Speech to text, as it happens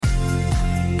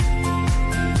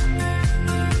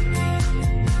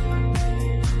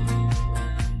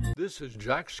This is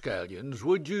Jack Scallions.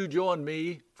 Would you join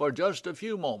me for just a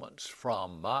few moments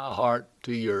from my heart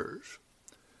to yours?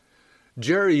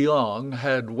 Jerry Young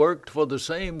had worked for the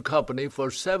same company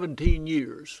for 17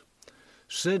 years.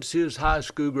 Since his high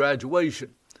school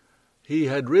graduation, he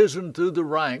had risen through the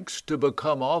ranks to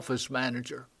become office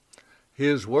manager.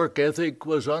 His work ethic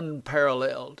was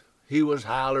unparalleled. He was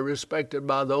highly respected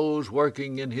by those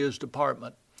working in his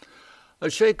department. A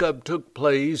shakeup took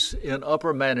place in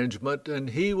upper management,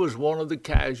 and he was one of the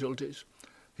casualties.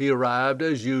 He arrived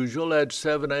as usual at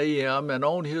 7 a.m., and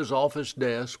on his office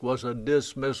desk was a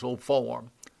dismissal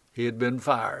form. He had been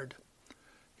fired.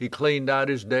 He cleaned out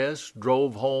his desk,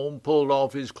 drove home, pulled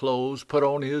off his clothes, put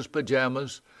on his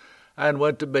pajamas, and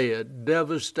went to bed,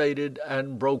 devastated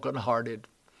and broken-hearted.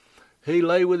 He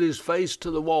lay with his face to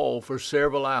the wall for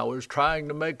several hours, trying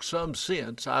to make some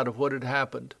sense out of what had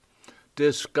happened.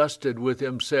 Disgusted with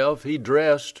himself, he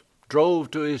dressed,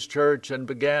 drove to his church, and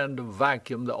began to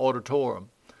vacuum the auditorium.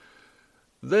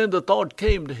 Then the thought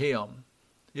came to him,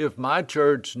 if my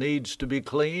church needs to be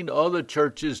cleaned, other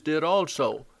churches did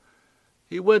also.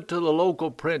 He went to the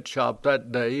local print shop that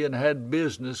day and had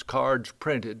business cards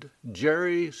printed,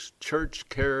 Jerry's Church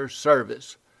Care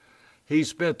Service. He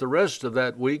spent the rest of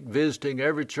that week visiting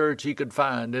every church he could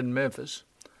find in Memphis.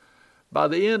 By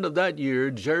the end of that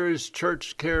year, Jerry's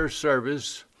Church Care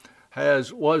Service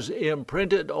was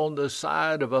imprinted on the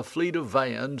side of a fleet of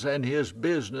vans, and his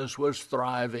business was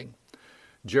thriving.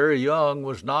 Jerry Young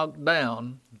was knocked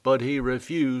down, but he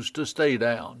refused to stay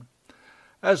down.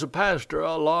 As a pastor,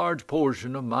 a large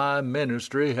portion of my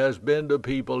ministry has been to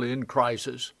people in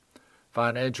crisis.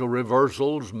 Financial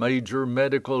reversals, major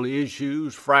medical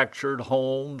issues, fractured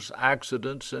homes,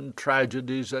 accidents, and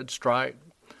tragedies that strike,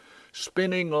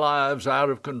 spinning lives out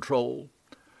of control.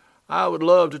 I would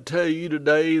love to tell you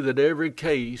today that every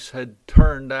case had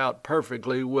turned out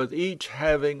perfectly, with each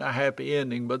having a happy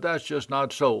ending, but that's just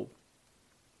not so.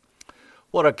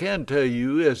 What I can tell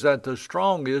you is that the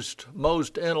strongest,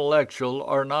 most intellectual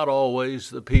are not always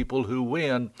the people who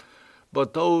win,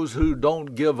 but those who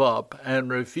don't give up and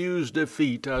refuse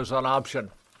defeat as an option.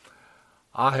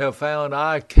 I have found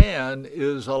I can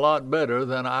is a lot better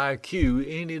than IQ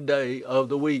any day of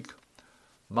the week.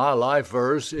 My life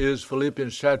verse is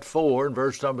Philippians chapter 4 and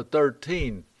verse number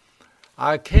 13.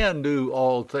 I can do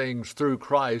all things through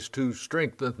Christ who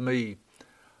strengtheneth me.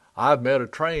 I've met a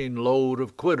trainload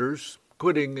of quitters.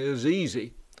 Quitting is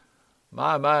easy.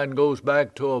 My mind goes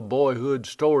back to a boyhood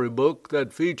storybook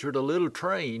that featured a little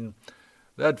train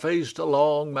that faced a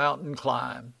long mountain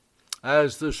climb.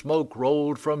 As the smoke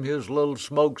rolled from his little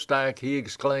smokestack, he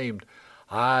exclaimed,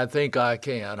 "I think I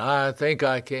can, I think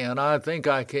I can, I think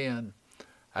I can."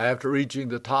 After reaching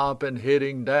the top and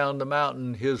heading down the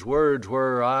mountain, his words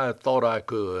were, "I thought I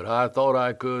could, I thought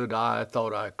I could, I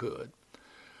thought I could."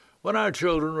 When our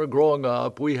children were growing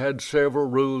up, we had several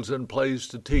rules in place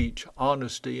to teach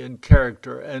honesty and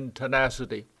character and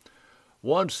tenacity.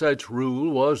 One such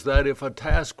rule was that if a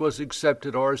task was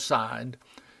accepted or assigned,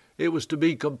 it was to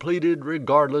be completed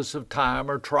regardless of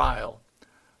time or trial.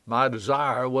 My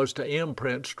desire was to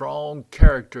imprint strong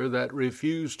character that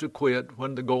refused to quit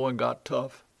when the going got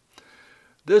tough.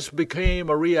 This became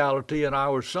a reality in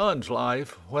our son's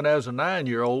life when, as a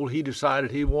 9-year-old, he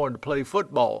decided he wanted to play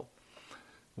football.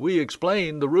 We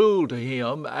explained the rule to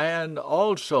him and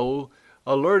also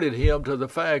alerted him to the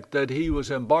fact that he was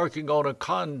embarking on a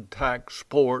contact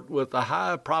sport with a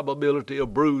high probability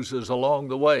of bruises along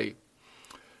the way.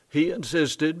 He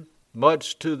insisted,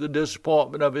 much to the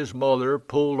disappointment of his mother,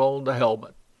 pulled on the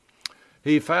helmet.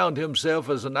 He found himself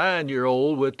as a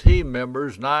 9-year-old with team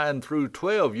members 9 through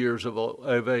 12 years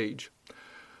of age,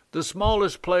 the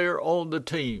smallest player on the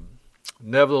team.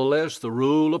 Nevertheless, the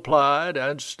rule applied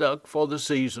and stuck for the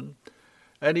season,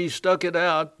 and he stuck it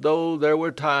out, though there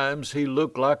were times he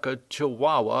looked like a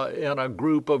chihuahua in a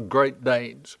group of Great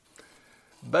Danes.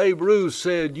 Babe Ruth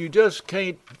said, "You just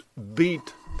can't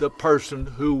beat the person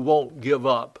who won't give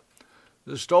up."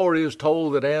 The story is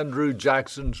told that Andrew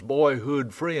Jackson's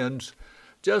boyhood friends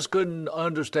just couldn't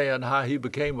understand how he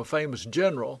became a famous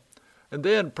general and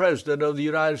then President of the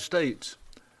United States.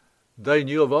 They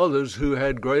knew of others who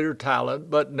had greater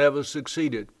talent but never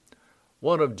succeeded.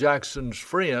 One of Jackson's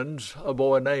friends, a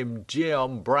boy named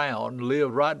Jim Brown,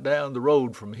 lived right down the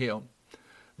road from him.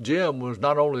 Jim was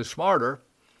not only smarter,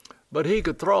 but he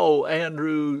could throw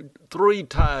Andrew 3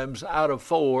 times out of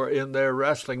 4 in their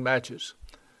wrestling matches.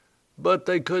 But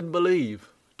they couldn't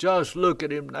believe. Just look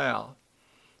at him now.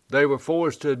 They were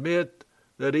forced to admit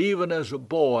that even as a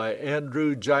boy,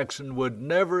 Andrew Jackson would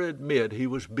never admit he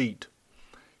was beat.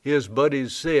 His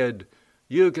buddies said,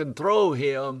 "You can throw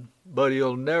him, but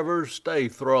he'll never stay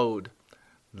throwed."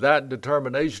 That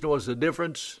determination was the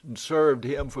difference and served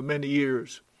him for many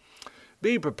years.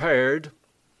 Be prepared.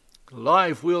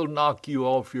 Life will knock you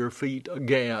off your feet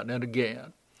again and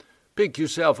again. Pick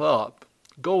yourself up.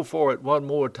 Go for it one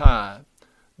more time.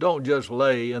 Don't just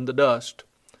lay in the dust.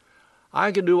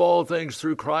 I can do all things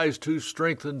through Christ who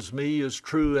strengthens me is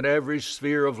true in every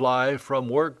sphere of life, from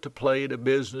work to play to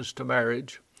business to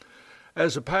marriage.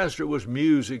 As a pastor, it was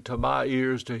music to my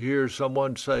ears to hear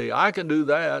someone say, I can do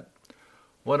that,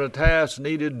 when a task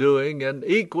needed doing, and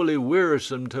equally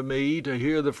wearisome to me to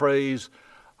hear the phrase,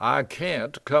 I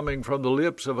can't, coming from the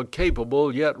lips of a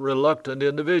capable yet reluctant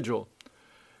individual.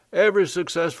 Every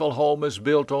successful home is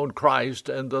built on Christ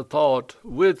and the thought,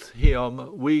 with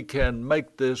Him we can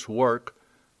make this work.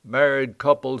 Married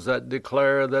couples that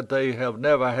declare that they have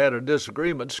never had a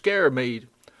disagreement scare me.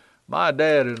 My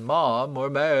dad and mom were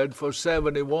married for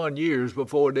 71 years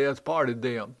before death parted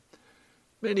them.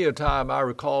 Many a time I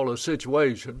recall a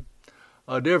situation,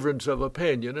 a difference of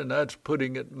opinion, and that's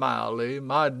putting it mildly.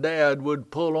 My dad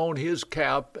would pull on his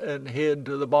cap and head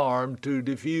to the barn to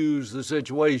defuse the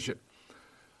situation.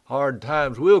 Hard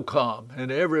times will come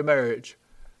in every marriage,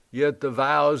 yet the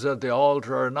vows at the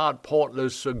altar are not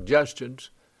pointless suggestions.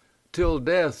 Till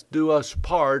death do us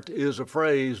part is a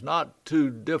phrase not too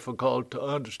difficult to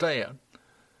understand.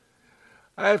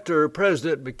 After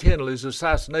President McKinley's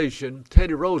assassination,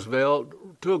 Teddy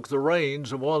Roosevelt took the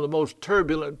reins of one of the most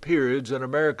turbulent periods in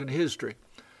American history.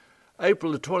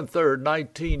 April 23,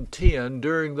 1910,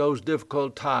 during those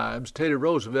difficult times, Teddy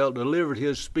Roosevelt delivered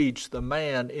his speech, The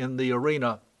Man in the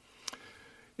Arena.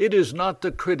 It is not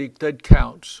the critic that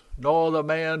counts, nor the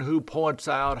man who points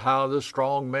out how the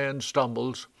strong man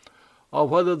stumbles, or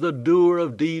whether the doer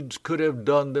of deeds could have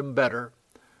done them better.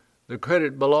 The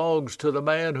credit belongs to the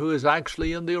man who is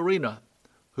actually in the arena,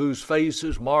 whose face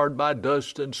is marred by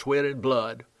dust and sweat and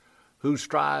blood, who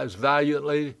strives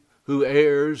valiantly, who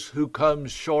errs, who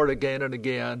comes short again and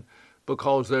again,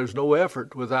 because there's no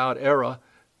effort without error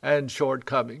and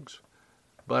shortcomings,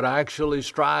 but actually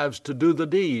strives to do the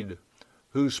deed,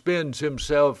 who spends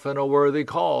himself in a worthy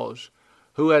cause,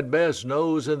 who at best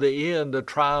knows in the end the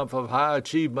triumph of high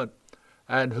achievement,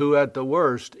 and who at the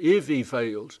worst, if he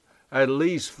fails, at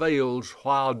least fails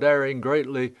while daring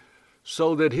greatly,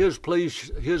 so that his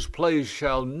place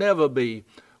shall never be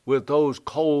with those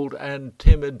cold and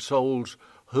timid souls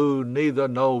who neither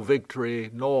know victory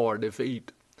nor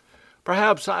defeat.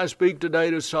 Perhaps I speak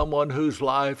today to someone whose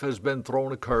life has been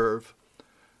thrown a curve,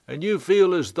 and you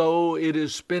feel as though it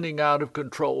is spinning out of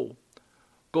control.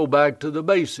 Go back to the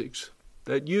basics,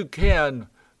 that you can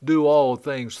do all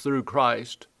things through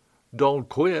Christ. Don't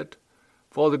quit.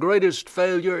 For the greatest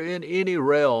failure in any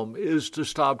realm is to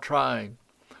stop trying.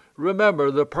 Remember,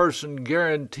 the person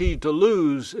guaranteed to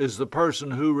lose is the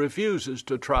person who refuses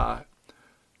to try.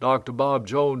 Dr. Bob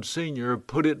Jones Sr.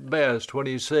 put it best when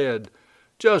he said,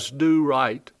 just do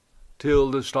right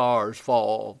till the stars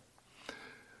fall.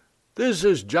 This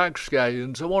is Jack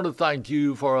Scallions. I want to thank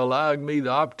you for allowing me the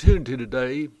opportunity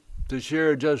today to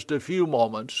share just a few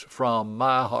moments from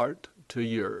my heart to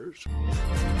yours.